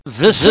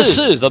This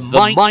is the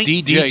Mike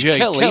DJ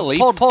Kelly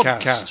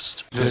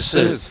podcast. This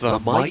is the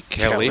Mike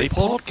Kelly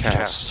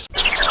podcast.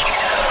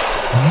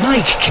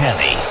 Mike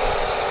Kelly.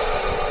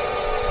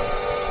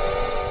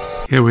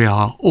 Here we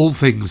are, all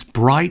things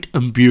bright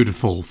and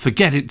beautiful.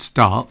 Forget it's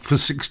dark for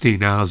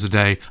 16 hours a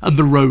day and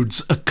the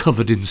roads are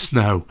covered in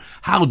snow.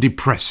 How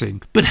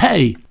depressing. But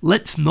hey,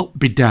 let's not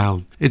be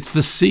down. It's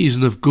the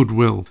season of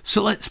goodwill,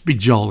 so let's be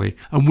jolly.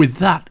 And with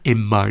that in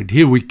mind,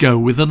 here we go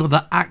with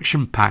another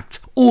action-packed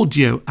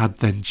audio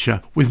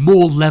adventure with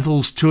more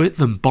levels to it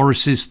than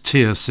Boris's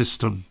tier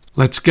system.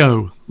 Let's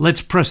go,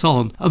 let's press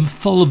on and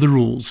follow the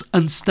rules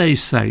and stay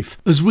safe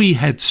as we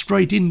head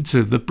straight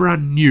into the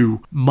brand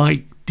new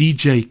Mike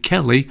DJ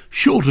Kelly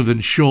Shorter Than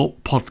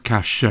Short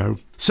podcast show.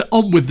 So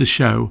on with the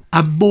show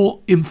and more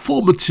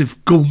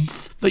informative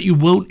gumph that you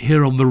won't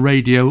hear on the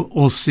radio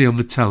or see on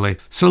the telly.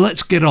 So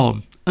let's get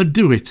on and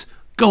do it.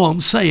 Go on,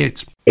 say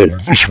it. On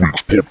this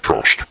week's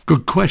podcast.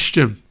 Good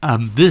question.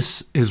 And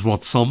this is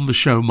what's on the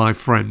show, my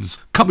friends.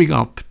 Coming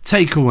up,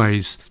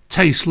 takeaways,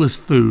 tasteless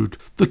food,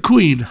 the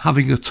Queen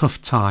having a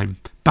tough time,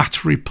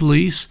 battery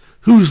police,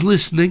 who's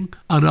listening,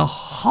 and a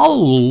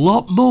whole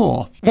lot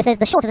more. This is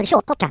the Shorter Than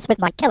Short podcast with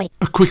Mike Kelly.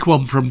 A quick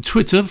one from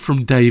Twitter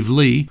from Dave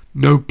Lee.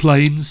 No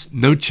planes,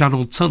 no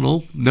Channel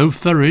Tunnel, no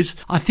ferries.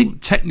 I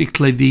think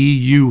technically the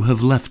EU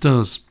have left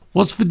us.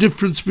 What's the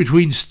difference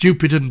between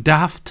stupid and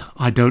daft?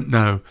 I don't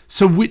know.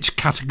 So which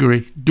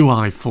category do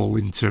I fall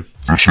into?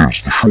 This is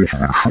the Shorter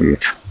Than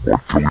Short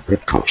Mike Kelly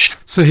podcast.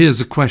 So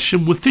here's a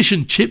question. Were fish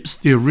and chips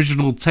the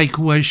original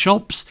takeaway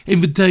shops?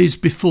 In the days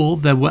before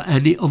there were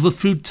any other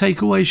food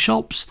takeaway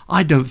shops?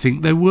 I don't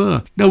think there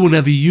were. No one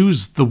ever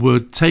used the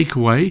word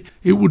takeaway.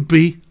 It would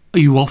be, are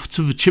you off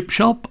to the chip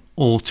shop?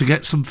 Or to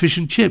get some fish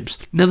and chips.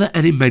 Never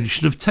any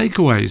mention of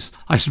takeaways.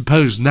 I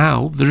suppose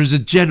now there is a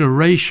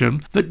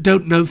generation that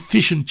don't know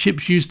fish and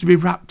chips used to be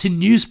wrapped in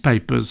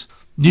newspapers.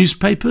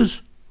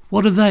 Newspapers?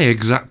 What are they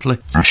exactly?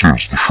 This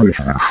is the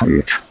Shorter Than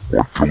Short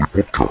Mike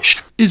Kelly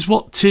podcast. Is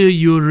what tier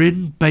you're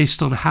in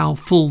based on how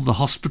full the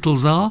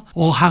hospitals are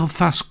or how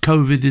fast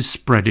COVID is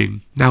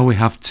spreading? Now we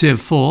have tier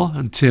 4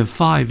 and tier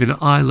 5 in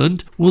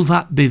Ireland. Will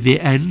that be the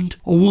end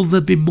or will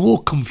there be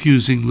more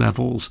confusing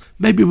levels?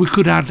 Maybe we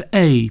could add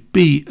A,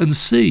 B and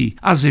C,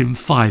 as in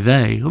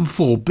 5A and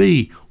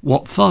 4B.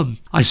 What fun.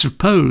 I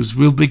suppose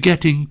we'll be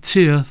getting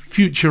tier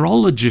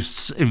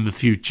futurologists in the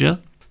future.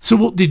 So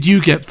what did you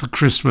get for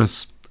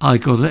Christmas? I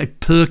got a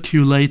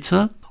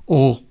percolator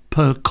or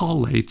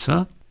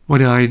percolator.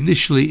 When I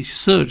initially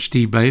searched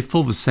eBay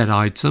for the said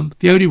item,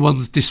 the only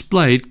ones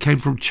displayed came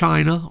from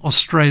China,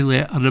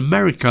 Australia and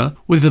America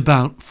with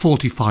about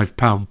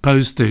 £45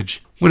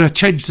 postage. When I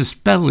changed the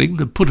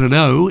spelling and put an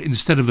O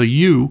instead of a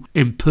U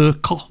in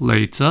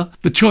percolator,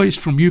 the choice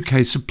from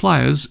UK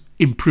suppliers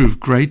improved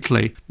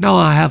greatly. Now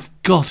I have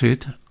got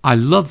it, I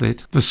love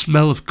it, the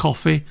smell of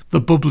coffee, the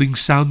bubbling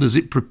sound as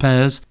it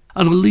prepares,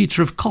 and a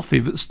litre of coffee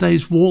that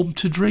stays warm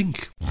to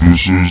drink.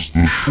 This is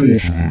the Shorter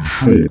Than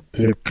Short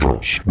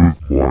podcast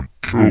with Mike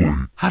Kelly.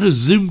 Had a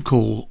Zoom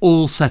call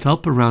all set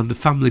up around the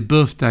family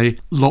birthday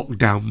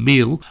lockdown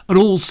meal and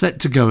all set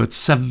to go at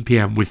 7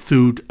 p.m. with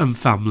food and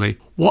family.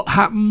 What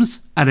happens?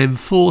 An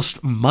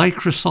enforced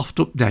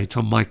Microsoft update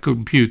on my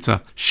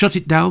computer. Shut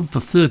it down for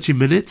 30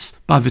 minutes.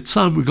 By the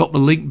time we got the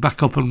link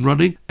back up and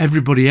running,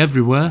 everybody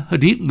everywhere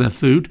had eaten their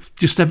food,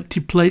 just empty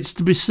plates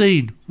to be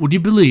seen. Would you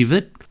believe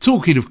it?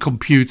 Talking of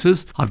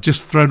computers, I've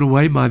just thrown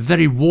away my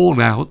very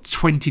worn-out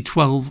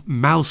 2012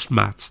 mouse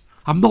mat.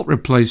 I'm not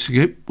replacing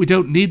it. We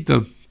don't need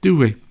them, do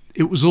we?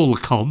 It was all a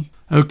con.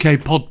 OK,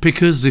 pod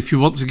pickers, if you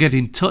want to get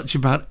in touch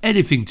about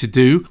anything to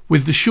do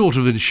with the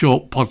Shorter Than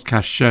Short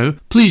podcast show,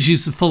 please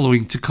use the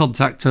following to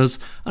contact us.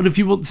 And if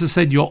you want to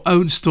send your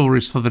own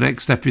stories for the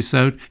next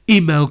episode,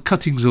 email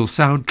cuttings or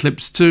sound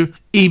clips to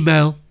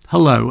email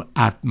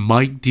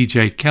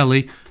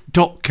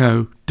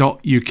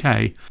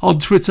hello@MikeDJKelly.co.uk, on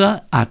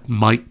Twitter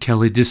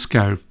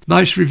 @MikeKellyDisco.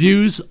 Nice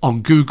reviews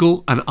on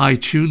Google and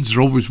iTunes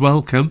are always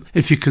welcome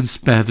if you can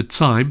spare the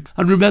time.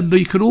 And remember,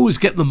 you can always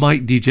get the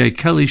Mike DJ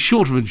Kelly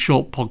Shorter Than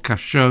Short podcast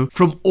show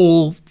from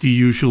all the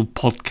usual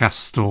podcast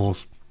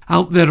stores.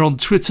 Out there on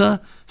Twitter,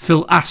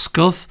 Phil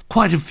Ascough,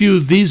 quite a few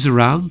of these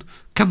around.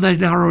 Can they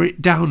narrow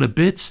it down a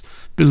bit?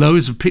 Below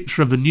is a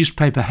picture of a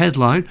newspaper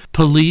headline,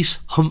 Police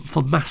Hunt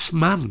for Masked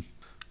Man.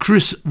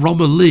 Chris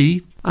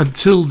Romilly,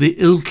 until the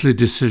Ilkley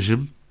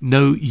decision,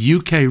 no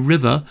UK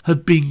river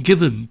had been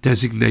given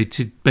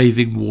designated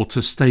bathing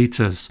water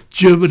status.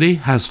 Germany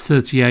has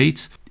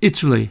 38,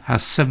 Italy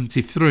has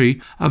 73,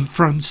 and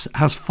France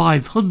has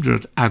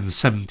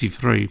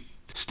 573.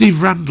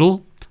 Steve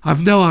Randall,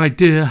 I've no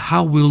idea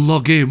how we'll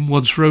log in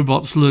once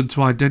robots learn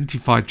to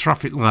identify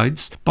traffic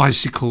lights,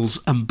 bicycles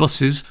and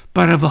buses,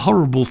 but I have a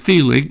horrible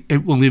feeling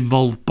it will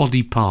involve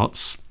body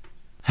parts.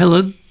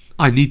 Helen,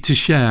 I need to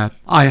share.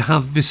 I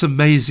have this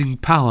amazing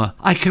power.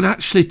 I can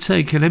actually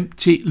take an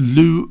empty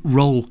loo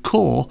roll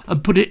core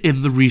and put it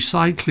in the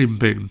recycling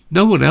bin.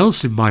 No one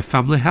else in my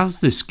family has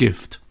this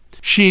gift.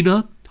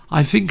 Sheena,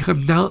 I think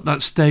I'm now at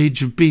that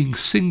stage of being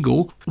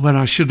single when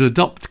I should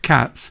adopt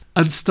cats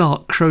and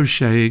start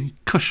crocheting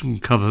cushion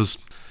covers.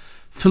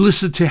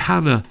 Felicity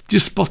Hannah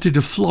just spotted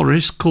a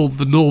florist called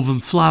the Northern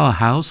Flower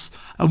House,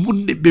 and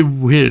wouldn't it be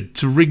weird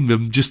to ring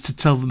them just to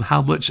tell them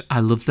how much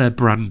I love their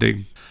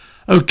branding?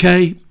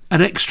 Okay,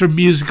 an extra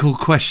musical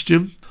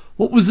question.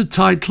 What was the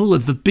title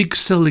of the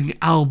big-selling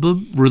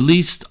album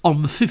released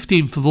on the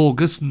 15th of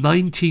August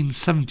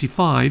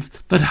 1975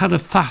 that had a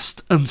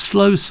fast and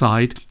slow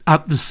side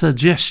at the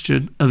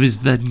suggestion of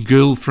his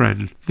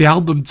then-girlfriend? The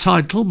album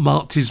title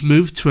marked his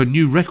move to a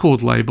new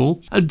record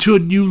label and to a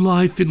new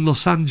life in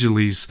Los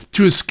Angeles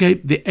to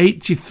escape the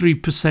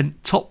 83%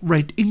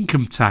 top-rate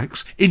income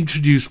tax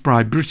introduced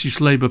by British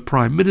Labour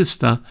Prime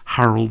Minister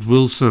Harold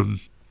Wilson.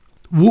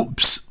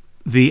 Whoops!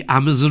 The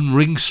Amazon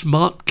Ring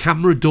smart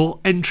camera door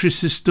entry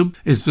system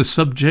is the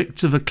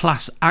subject of a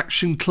class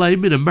action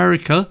claim in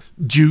America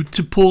due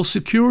to poor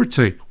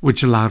security,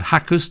 which allowed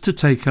hackers to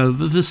take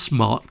over the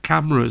smart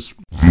cameras.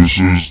 This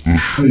is the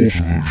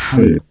Shorter Than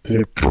Short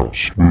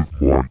podcast with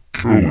Mike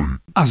Kelly.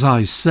 As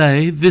I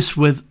say this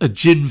with a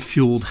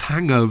gin-fueled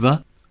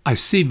hangover, I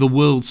see the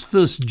world's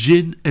first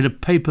gin in a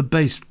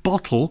paper-based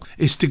bottle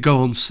is to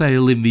go on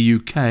sale in the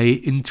UK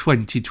in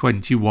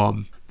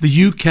 2021.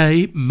 The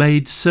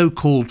UK-made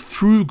so-called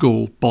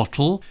frugal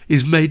bottle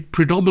is made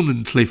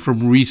predominantly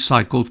from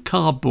recycled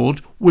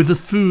cardboard with a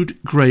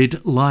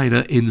food-grade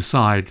liner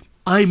inside.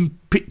 I'm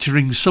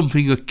picturing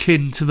something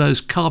akin to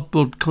those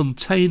cardboard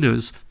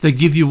containers they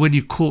give you when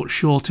you're caught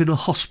short in a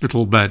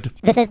hospital bed.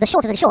 This is the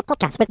Shorter Than Short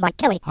podcast with Mike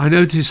Kelly. I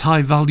notice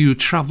high-value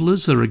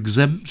travellers are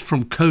exempt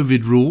from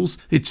COVID rules.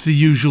 It's the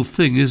usual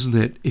thing, isn't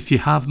it? If you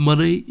have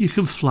money, you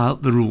can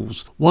flout the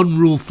rules. One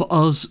rule for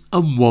us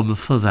and one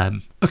for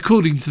them.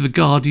 According to The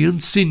Guardian,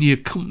 senior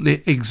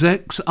company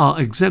execs are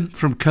exempt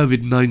from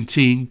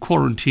COVID-19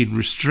 quarantine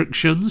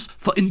restrictions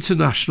for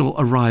international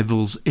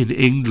arrivals in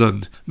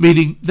England,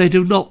 meaning they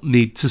do not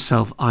need to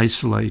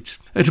self-isolate.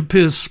 It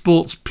appears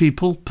sports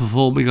people,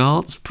 performing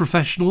arts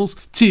professionals,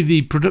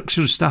 TV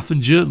production staff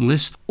and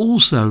journalists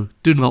also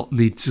do not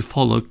need to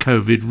follow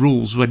COVID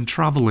rules when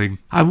travelling.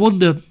 I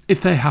wonder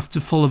if they have to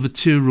follow the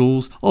two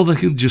rules or they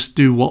can just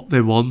do what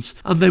they want,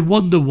 and they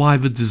wonder why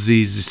the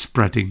disease is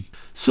spreading.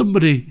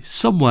 Somebody,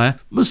 somewhere,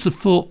 must have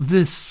thought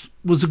this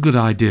was a good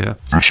idea.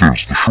 This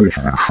is the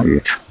Shorter Than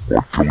Short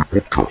Mike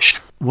Kelly podcast.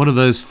 One of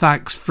those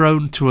facts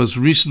thrown to us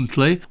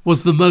recently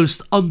was the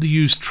most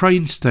underused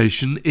train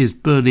station is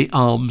Burney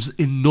Arms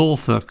in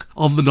Norfolk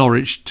on the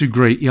Norwich to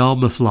Great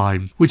Yarmouth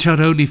line, which had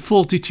only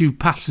 42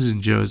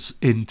 passengers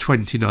in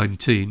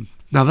 2019.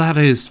 Now that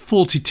is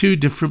 42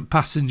 different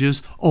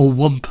passengers or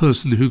one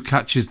person who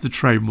catches the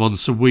train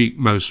once a week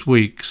most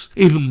weeks.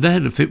 Even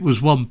then, if it was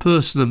one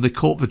person and they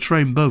caught the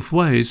train both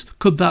ways,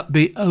 could that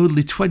be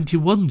only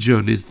 21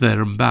 journeys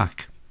there and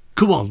back?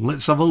 Come on,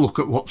 let's have a look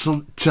at what's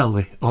on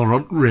telly or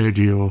on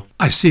radio.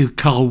 I see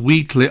Carl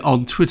Wheatley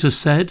on Twitter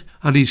said,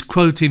 and he's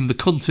quoting the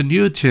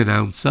continuity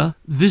announcer,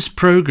 "This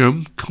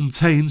programme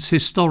contains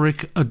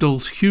historic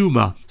adult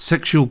humour,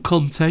 sexual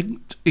content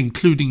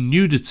including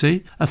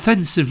nudity,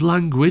 offensive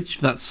language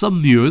that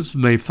some viewers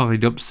may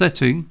find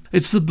upsetting.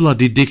 It's the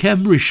bloody Dick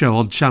Emery show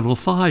on Channel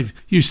 5,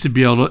 used to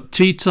be on at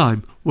tea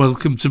time.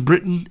 Welcome to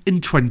Britain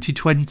in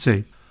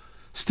 2020.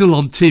 Still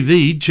on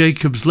TV,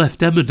 Jacob's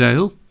left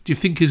Emmerdale. Do you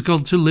think he's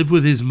gone to live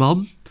with his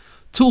mum?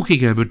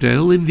 Talking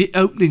Emmerdale, in the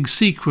opening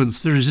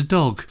sequence there is a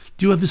dog.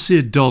 Do you ever see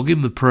a dog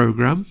in the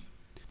programme?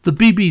 The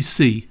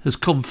BBC has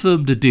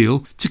confirmed a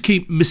deal to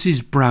keep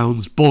Mrs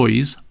Brown's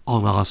Boys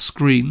on our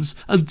screens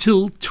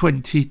until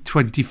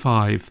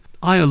 2025.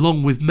 I,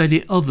 along with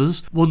many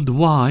others, wonder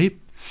why.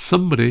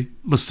 Somebody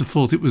must have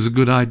thought it was a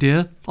good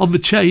idea. On The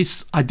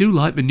Chase, I do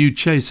like the new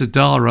Chase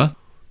Adara.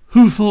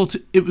 Who thought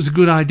it was a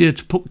good idea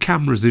to put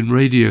cameras in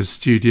radio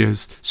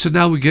studios? So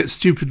now we get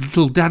stupid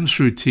little dance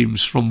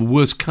routines from the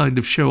worst kind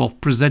of show-off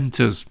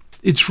presenters.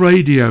 It's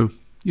radio.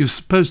 You're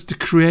supposed to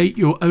create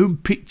your own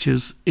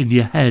pictures in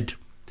your head.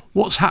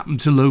 What's happened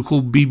to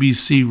local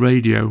BBC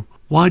radio?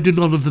 Why do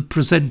none of the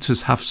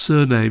presenters have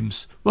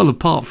surnames? Well,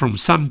 apart from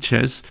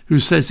Sanchez, who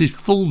says his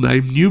full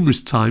name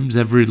numerous times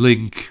every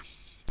link.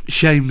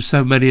 Shame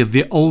so many of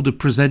the older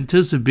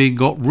presenters have been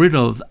got rid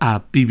of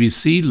at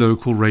BBC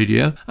local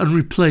radio and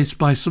replaced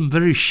by some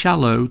very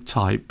shallow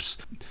types.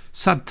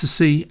 Sad to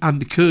see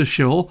Andy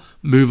Kershaw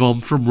move on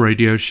from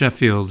Radio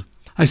Sheffield.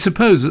 I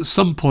suppose at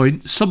some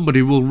point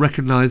somebody will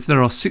recognise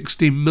there are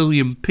 16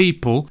 million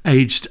people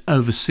aged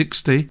over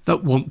 60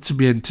 that want to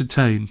be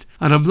entertained.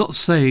 And I'm not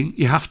saying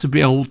you have to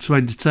be old to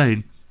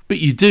entertain, but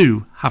you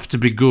do have to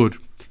be good.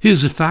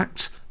 Here's a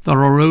fact.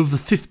 There are over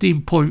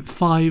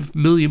 15.5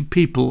 million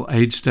people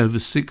aged over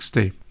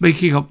 60,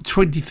 making up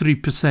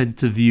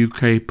 23% of the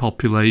UK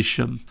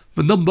population.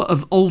 The number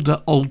of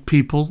older old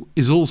people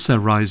is also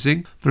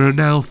rising. There are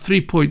now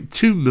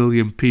 3.2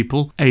 million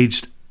people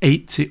aged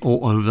 80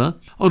 or over,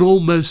 and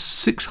almost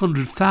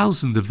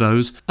 600,000 of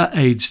those are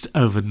aged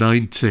over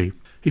 90.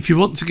 If you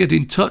want to get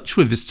in touch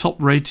with this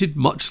top-rated,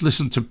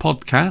 much-listened-to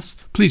podcast,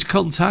 please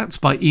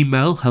contact by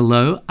email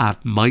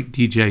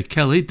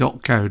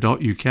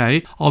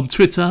hello@MikeDJKelly.co.uk, on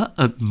Twitter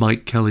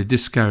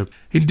 @MikeKellyDisco.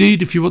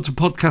 Indeed, if you want to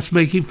podcast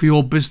making for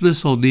your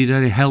business or need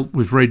any help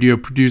with radio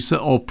producer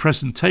or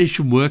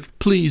presentation work,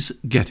 please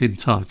get in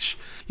touch.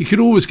 You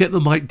can always get the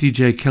Mike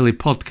DJ Kelly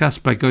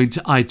podcast by going to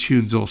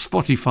iTunes or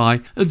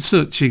Spotify and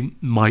searching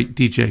Mike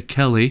DJ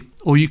Kelly,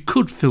 or you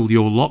could fill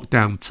your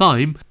lockdown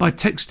time by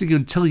texting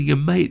and telling your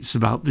mates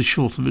about the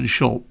Shorter Than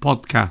Short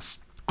podcast.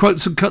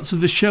 Quotes and cuts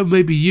of the show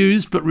may be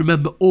used, but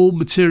remember all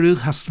material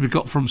has to be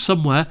got from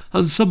somewhere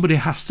and somebody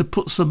has to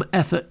put some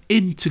effort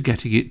into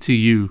getting it to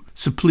you.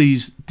 So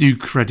please do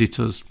credit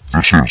us.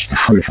 This is the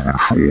Shorter Than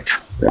Short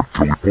Mike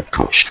Kelly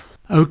podcast.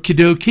 Okie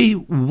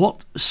dokie,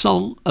 what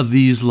song are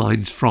these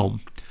lines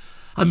from?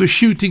 I'm a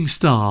shooting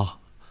star,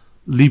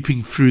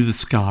 leaping through the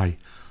sky,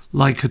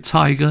 like a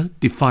tiger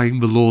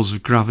defying the laws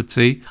of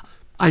gravity.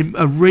 I'm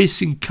a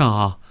racing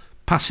car,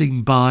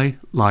 passing by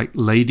like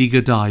Lady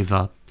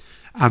Godiva.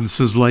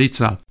 Answers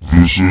later.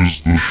 This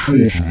is the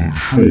Shorter Than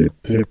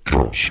Short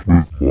podcast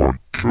with Mike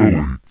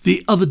Kelly.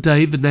 The other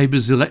day the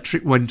neighbour's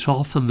electric went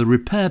off and the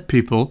repair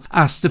people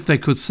asked if they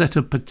could set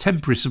up a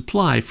temporary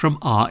supply from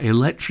our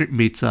electric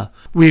meter.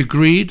 We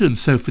agreed, and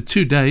so for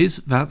 2 days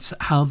that's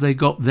how they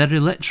got their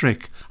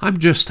electric. I'm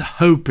just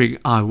hoping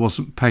I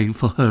wasn't paying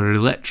for her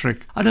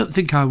electric. I don't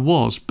think I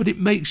was, but it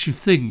makes you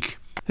think.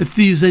 If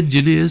these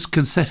engineers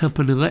can set up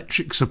an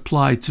electric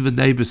supply to the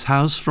neighbour's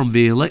house from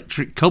the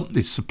electric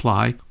company's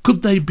supply,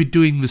 could they be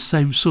doing the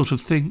same sort of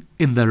thing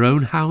in their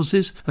own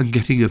houses and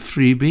getting a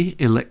freebie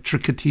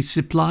electricity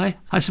supply?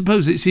 I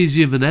suppose it's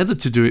easier than ever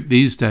to do it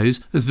these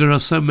days, as there are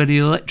so many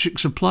electric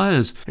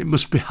suppliers. It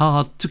must be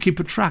hard to keep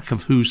a track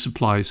of who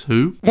supplies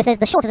who. This is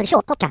the Shorter Than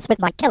Short podcast with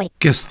Mike Kelly.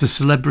 Guess the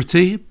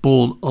celebrity,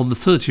 born on the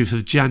 30th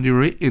of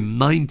January in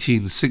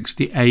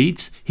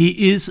 1968.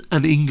 He is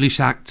an English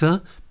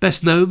actor,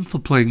 best known for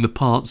playing the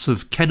parts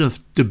of Kenneth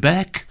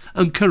DeBeck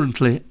and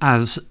currently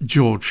as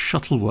George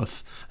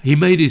Shuttleworth. He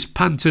made his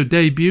panto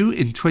debut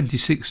in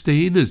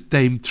 2016 as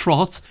Dame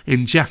Trot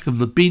in Jack and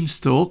the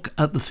Beanstalk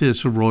at the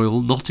Theatre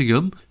Royal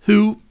Nottingham.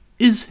 Who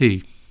is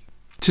he?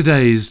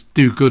 Today's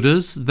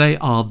do-gooders, they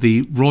are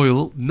the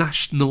Royal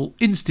National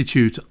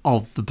Institute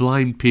of the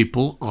Blind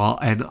People,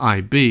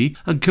 RNIB,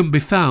 and can be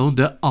found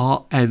at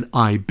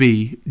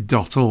rnib.org.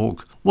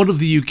 One of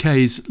the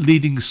UK's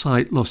leading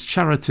sight loss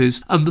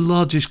charities and the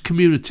largest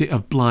community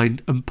of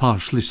blind and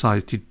partially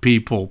sighted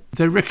people.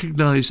 They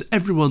recognise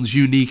everyone's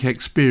unique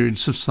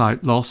experience of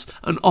sight loss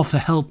and offer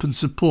help and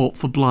support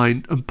for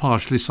blind and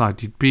partially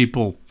sighted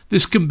people.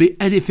 This can be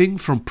anything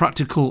from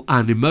practical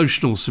and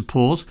emotional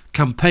support,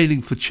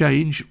 campaigning for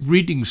change,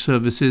 reading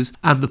services,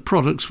 and the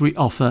products we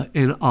offer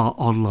in our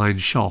online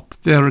shop.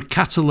 They are a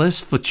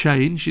catalyst for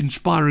change,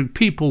 inspiring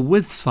people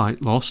with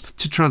sight loss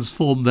to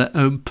transform their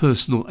own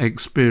personal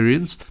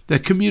experience, their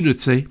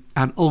community,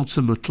 and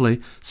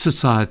ultimately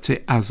society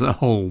as a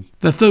whole.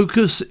 Their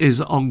focus is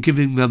on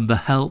giving them the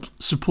help,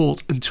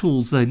 support and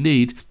tools they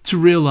need to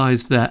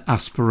realise their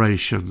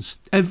aspirations.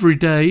 Every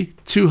day,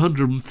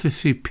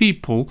 250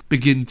 people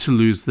begin to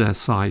lose their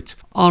sight.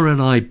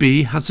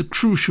 RNIB has a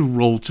crucial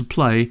role to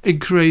play in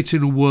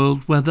creating a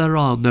world where there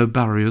are no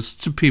barriers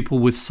to people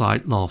with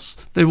sight loss.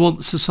 They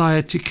want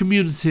society,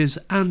 communities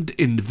and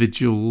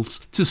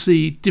individuals to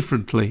see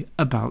differently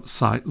about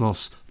sight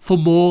loss. For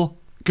more,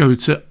 go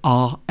to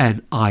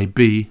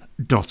rnib.org.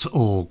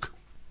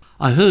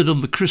 I heard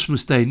on the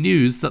Christmas Day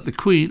news that the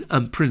Queen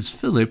and Prince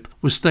Philip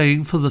were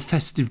staying for the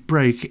festive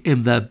break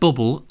in their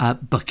bubble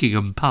at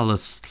Buckingham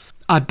Palace.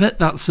 I bet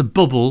that's a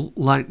bubble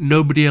like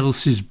nobody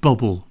else's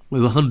bubble,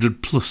 with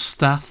 100+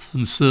 staff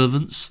and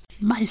servants.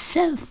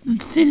 Myself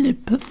and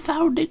Philip have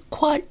found it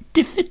quite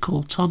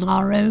difficult on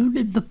our own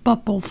in the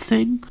bubble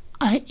thing.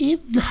 I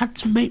even had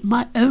to make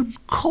my own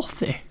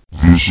coffee.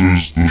 This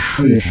is the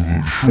Shorter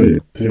Than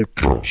Short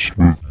podcast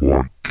with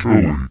Mike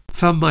Kelly.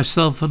 Found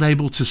myself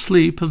unable to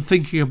sleep and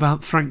thinking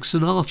about Frank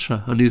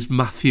Sinatra and his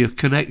mafia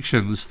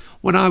connections.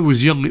 When I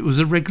was young it was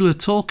a regular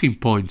talking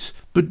point,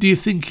 but do you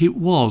think it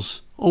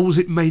was? Or was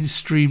it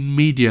mainstream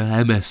media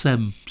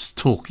MSM's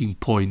talking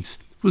point?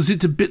 Was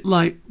it a bit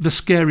like the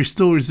scary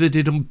stories they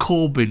did on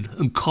Corbyn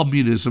and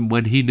communism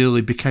when he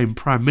nearly became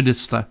Prime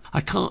Minister?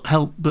 I can't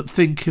help but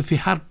think if he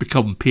had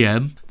become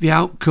PM, the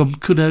outcome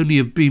could only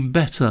have been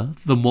better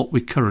than what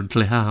we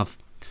currently have.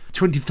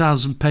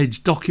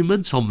 20,000-page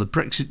document on the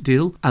Brexit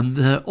deal, and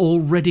they're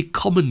already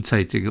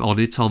commentating on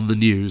it on the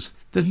news.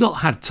 They've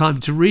not had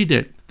time to read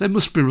it. They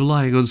must be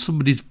relying on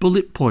somebody's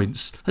bullet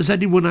points. Has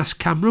anyone asked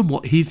Cameron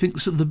what he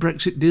thinks of the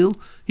Brexit deal?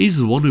 He's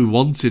the one who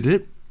wanted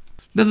it.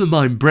 Never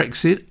mind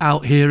Brexit,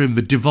 out here in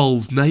the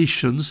devolved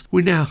nations,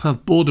 we now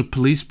have border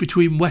police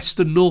between West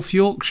and North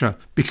Yorkshire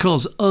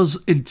because us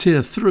in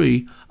Tier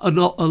 3 are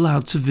not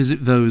allowed to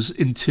visit those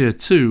in Tier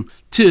 2.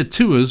 Tier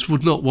 2ers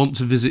would not want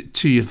to visit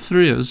Tier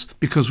 3ers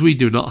because we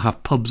do not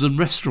have pubs and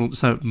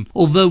restaurants open,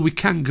 although we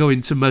can go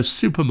into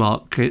most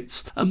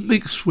supermarkets and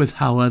mix with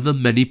however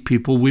many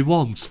people we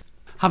want.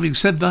 Having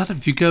said that,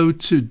 if you go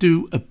to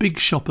do a big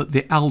shop at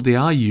the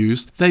Aldi I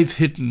use, they've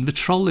hidden the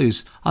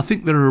trolleys. I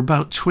think there are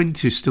about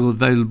 20 still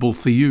available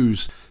for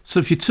use. So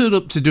if you turn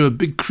up to do a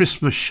big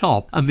Christmas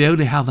shop and they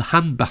only have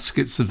hand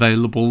baskets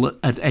available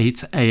at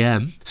 8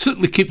 a.m,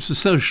 certainly keeps the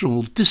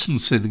social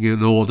distancing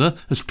in order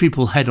as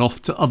people head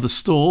off to other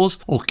stores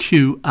or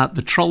queue at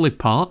the trolley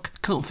park.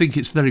 Can't think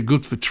it's very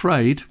good for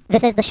trade.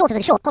 This is the Shorter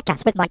Than Short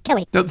podcast with Mike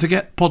Kelly. Don't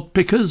forget pod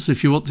pickers.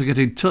 If you want to get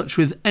in touch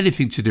with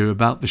anything to do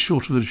about the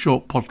Shorter Than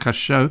Short podcast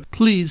show,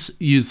 please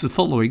use the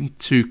following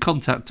to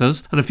contact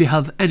us. And if you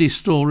have any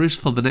stories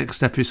for the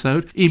next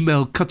episode,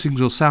 email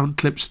cuttings or sound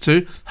clips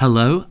to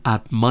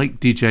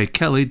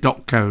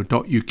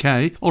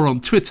hello@MikeDJKelly.co.uk or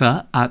on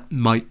Twitter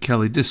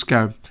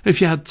 @MikeKellyDisco. If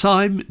you had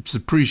time, it's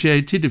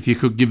appreciated if you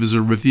could give us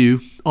a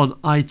review on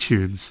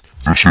iTunes.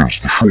 This is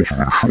the Shorter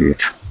Than Short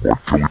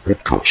Mike Kelly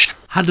podcast.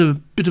 Had a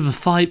bit of a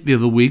fight the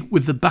other week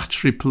with the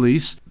battery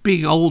police.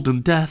 Being old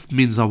and deaf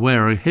means I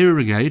wear a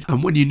hearing aid,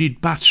 and when you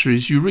need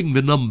batteries you ring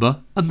the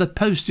number and they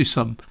post you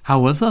some.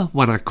 However,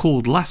 when I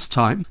called last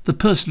time, the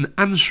person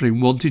answering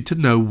wanted to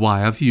know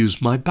why I've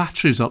used my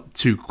batteries up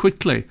too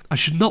quickly. I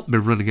should not be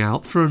running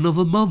out for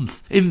another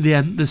month. In the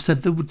end they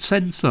said they would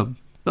send some.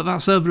 But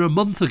that's over a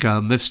month ago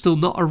and they've still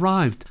not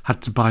arrived.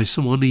 Had to buy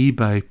some on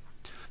eBay.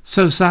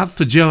 So sad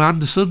for Joe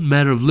Anderson,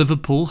 Mayor of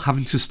Liverpool,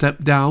 having to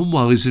step down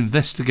while he's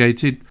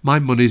investigated. My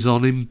money's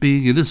on him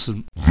being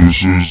innocent. This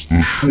is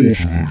the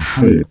Shorter Than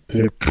Short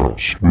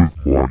podcast with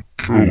Mike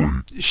Kelly.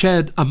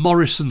 Shared a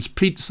Morrison's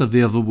pizza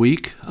the other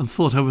week and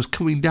thought I was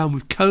coming down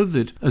with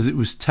COVID as it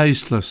was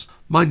tasteless.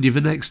 Mind you,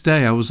 the next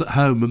day I was at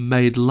home and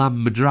made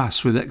lamb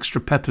madras with extra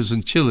peppers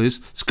and chilies.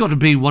 It's got to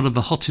be one of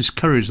the hottest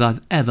curries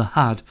I've ever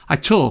had. I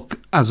talk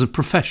as a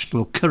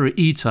professional curry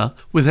eater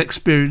with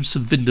experience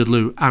of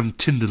Vindaloo and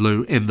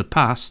Tindaloo in the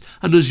past,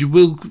 and as you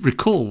will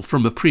recall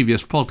from a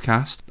previous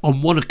podcast,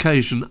 on one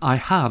occasion I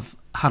have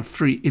had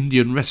 3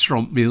 Indian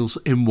restaurant meals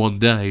in one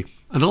day.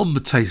 And on the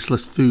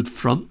tasteless food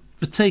front,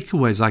 the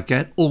takeaways I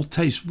get all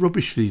taste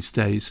rubbish these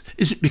days.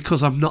 Is it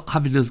because I'm not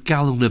having a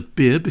gallon of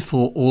beer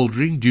before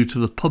ordering due to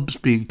the pubs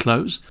being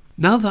closed?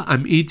 Now that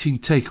I'm eating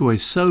takeaway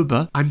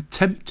sober, I'm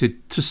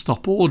tempted to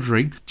stop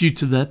ordering due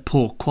to their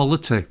poor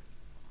quality.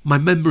 My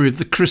memory of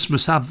the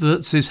Christmas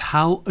adverts is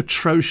how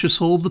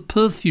atrocious all the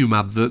perfume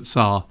adverts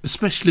are,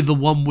 especially the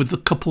one with the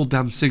couple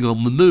dancing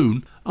on the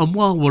moon. And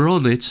while we're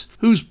on it,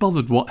 who's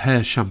bothered what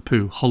hair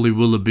shampoo Holly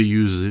Willoughby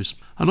uses?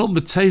 And on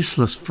the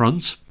tasteless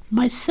front,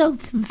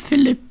 myself and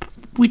Philip,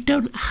 we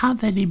don't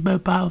have any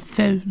mobile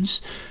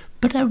phones,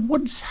 but I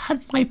once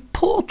had my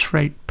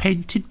portrait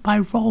painted by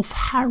Rolf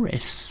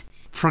Harris.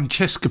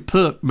 Francesca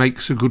Perk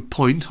makes a good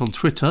point on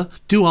Twitter.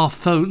 Do our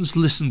phones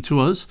listen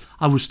to us?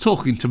 I was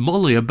talking to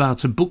Molly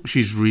about a book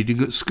she's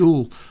reading at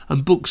school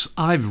and books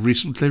I've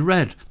recently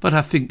read, but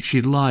I think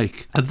she'd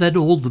like. And then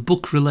all the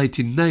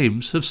book-related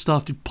names have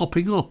started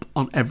popping up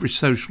on every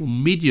social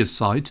media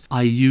site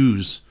I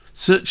use.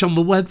 Search on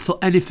the web for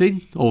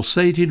anything, or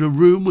say it in a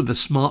room with a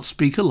smart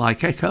speaker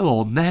like Echo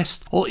or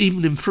Nest, or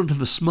even in front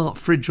of a smart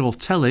fridge or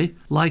telly,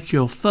 like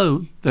your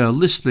phone. They are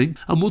listening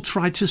and will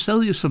try to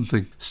sell you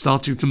something,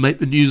 starting to make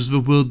the News of the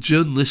World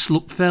journalists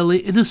look fairly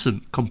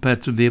innocent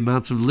compared to the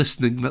amount of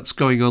listening that's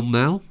going on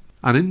now.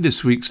 And in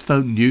this week's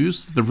phone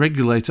news, the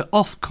regulator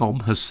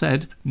Ofcom has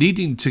said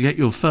needing to get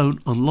your phone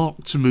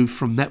unlocked to move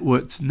from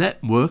network to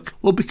network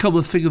will become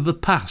a thing of the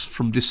past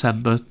from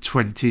December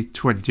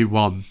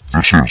 2021.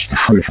 This is the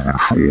Shorter Than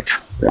Short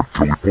Mike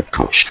Kelly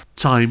podcast.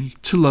 Time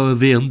to lower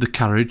the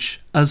undercarriage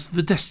as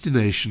the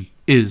destination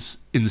is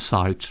in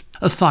sight.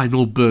 A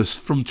final burst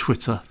from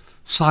Twitter.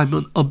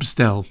 Simon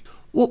Ubsdell.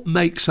 What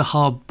makes a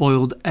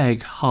hard-boiled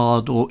egg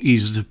hard or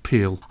easy to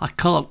peel? I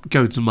can't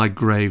go to my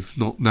grave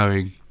not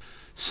knowing.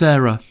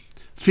 Sarah,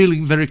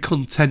 feeling very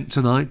content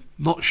tonight.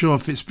 Not sure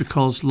if it's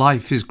because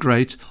life is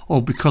great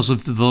or because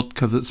of the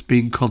vodka that's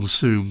being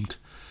consumed.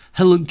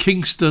 Helen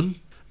Kingston,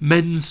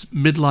 men's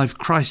midlife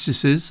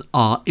crises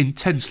are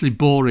intensely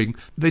boring.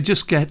 They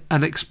just get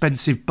an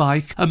expensive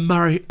bike and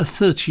marry a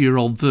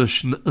 30-year-old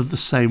version of the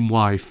same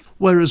wife.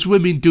 Whereas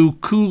women do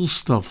cool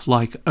stuff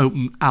like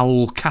open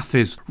owl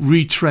cafes,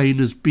 retrain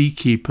as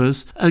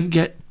beekeepers and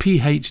get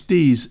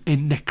PhDs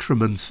in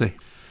necromancy.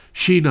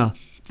 Sheena,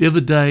 the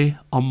other day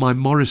on my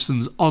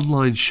Morrison's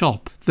online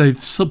shop,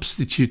 they've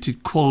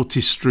substituted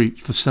Quality Street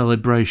for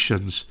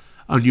celebrations,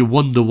 and you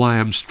wonder why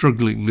I'm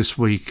struggling this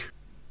week.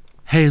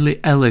 Hayley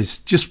Ellis,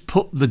 just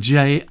put the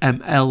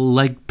JML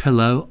leg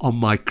pillow on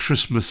my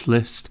Christmas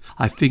list.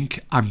 I think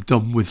I'm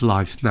done with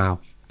life now.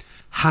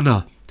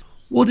 Hannah,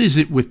 what is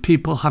it with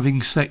people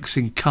having sex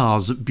in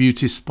cars at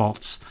beauty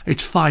spots?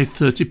 It's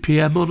 5:30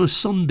 p.m. on a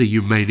Sunday,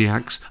 you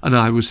maniacs, and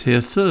I was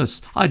here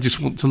first. I just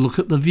want to look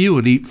at the view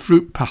and eat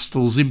fruit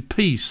pastels in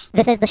peace.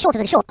 This is the Shorter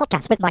Than Short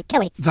podcast with Mike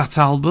Kelly. That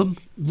album,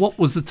 what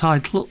was the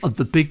title of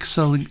the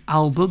big-selling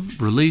album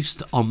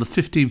released on the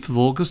 15th of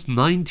August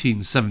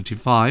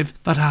 1975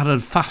 that had a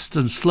fast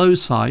and slow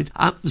side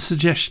at the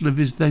suggestion of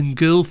his then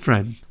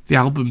girlfriend? The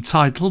album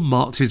title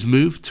marked his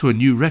move to a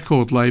new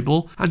record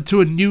label and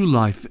to a new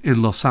life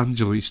in Los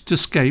Angeles to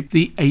escape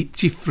the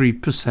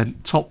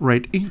 83%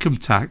 top-rate income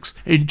tax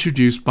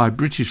introduced by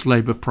British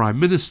Labour Prime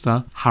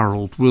Minister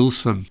Harold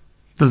Wilson.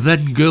 The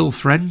then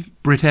girlfriend,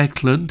 Britt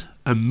Ekland,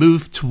 and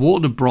moved to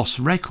Warner Bros.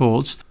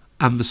 Records,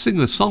 and the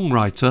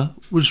singer-songwriter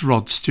was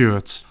Rod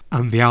Stewart,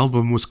 and the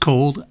album was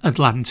called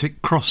Atlantic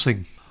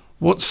Crossing.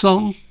 What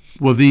song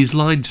were these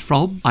lines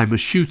from? I'm a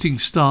shooting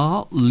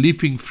star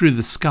leaping through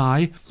the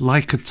sky,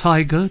 like a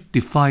tiger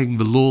defying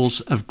the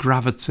laws of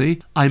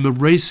gravity. I'm a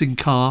racing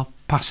car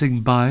passing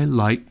by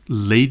like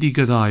Lady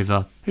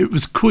Godiva. It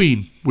was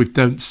Queen with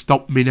Don't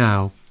Stop Me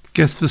Now.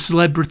 Guess the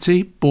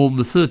celebrity, born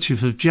the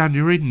 30th of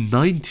January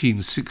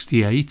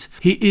 1968.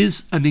 He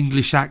is an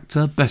English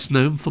actor, best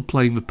known for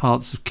playing the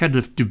parts of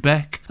Kenneth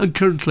Dubeck and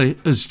currently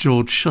as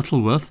George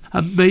Shuttleworth,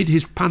 and made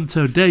his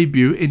panto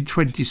debut in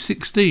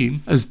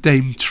 2016 as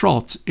Dame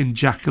Trot in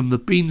Jack and the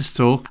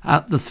Beanstalk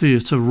at the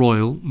Theatre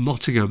Royal,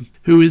 Nottingham.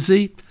 Who is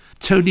he?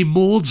 Tony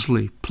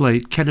Maudsley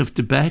played Kenneth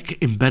Dubeck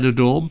in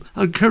Benidorm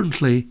and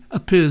currently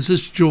appears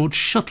as George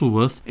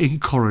Shuttleworth in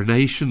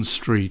Coronation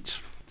Street.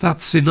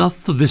 That's enough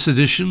for this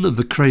edition of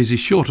the Crazy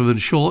Shorter Than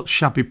Short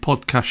Shabby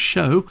Podcast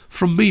Show.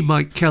 From me,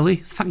 Mike Kelly,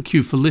 thank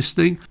you for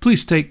listening.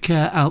 Please take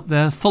care out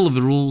there, follow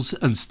the rules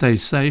and stay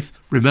safe.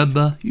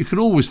 Remember, you can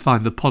always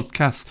find the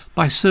podcast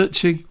by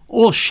searching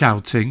or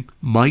shouting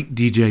Mike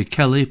DJ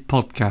Kelly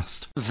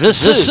Podcast.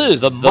 This is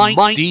the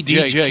Mike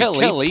DJ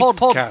Kelly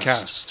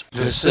Podcast.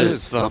 This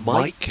is the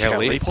Mike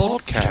Kelly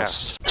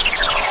Podcast.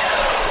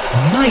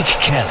 Mike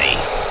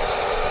Kelly.